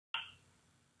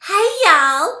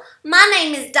My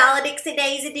name is Dollar Dixie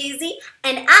Daisy Doozy,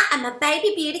 and I am a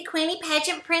baby beauty Queenie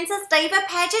Pageant Princess Diva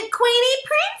Pageant Queenie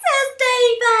Princess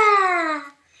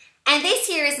Diva. And this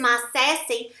here is my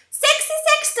sassy, sexy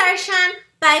sex starshine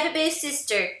baby boo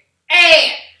sister.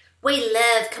 And we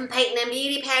love competing in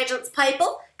beauty pageants,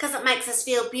 people, because it makes us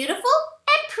feel beautiful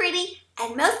and pretty,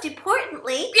 and most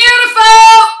importantly,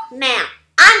 beautiful! Now,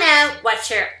 I know what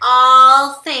you're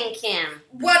all thinking.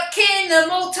 What can the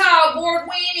multi-award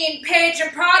winning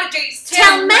pageant prodigies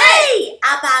tell me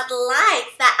about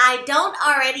life that I don't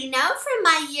already know from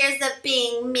my years of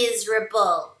being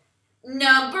miserable?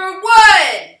 Number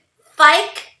one,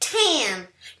 fake tan.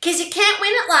 Because you can't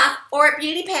win at life or at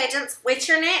beauty pageants with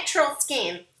your natural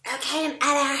skin. Okay, and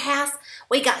at our house,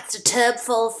 we got a tub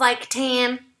full of fake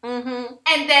tan.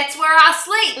 And that's where I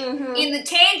sleep, in the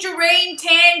tangerine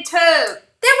tan tub.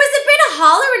 There was a bit of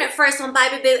hollering at first when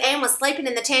Baby Boo Ann was sleeping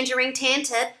in the tangerine tan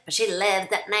tub, but she loves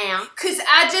it now. Because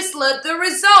I just love the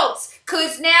results.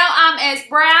 Because now I'm as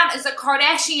brown as a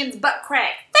Kardashian's butt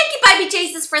crack. Thank you, Baby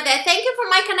Jesus, for that. Thank you for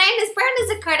making Ann as brown as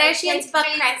a Kardashian's butt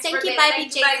crack. Thank you, Baby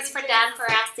Jesus, for dying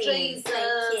for our sins.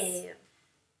 Thank you.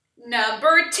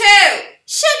 Number two,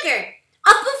 sugar.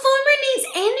 A performer needs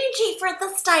energy for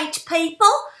the stage,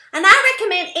 people. And I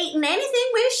recommend eating anything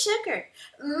with sugar.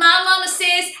 My mama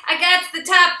says I got the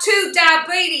type 2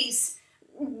 diabetes,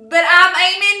 but I'm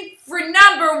aiming for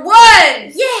number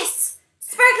one. Yes!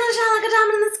 Sparkle and shine like a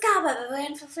diamond in the sky, baby,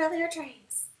 and fulfill your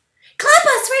dreams. Clap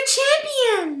us, we're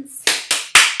champions!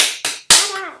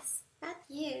 Not us, not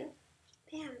you.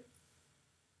 Them.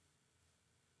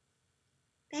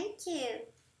 Thank you.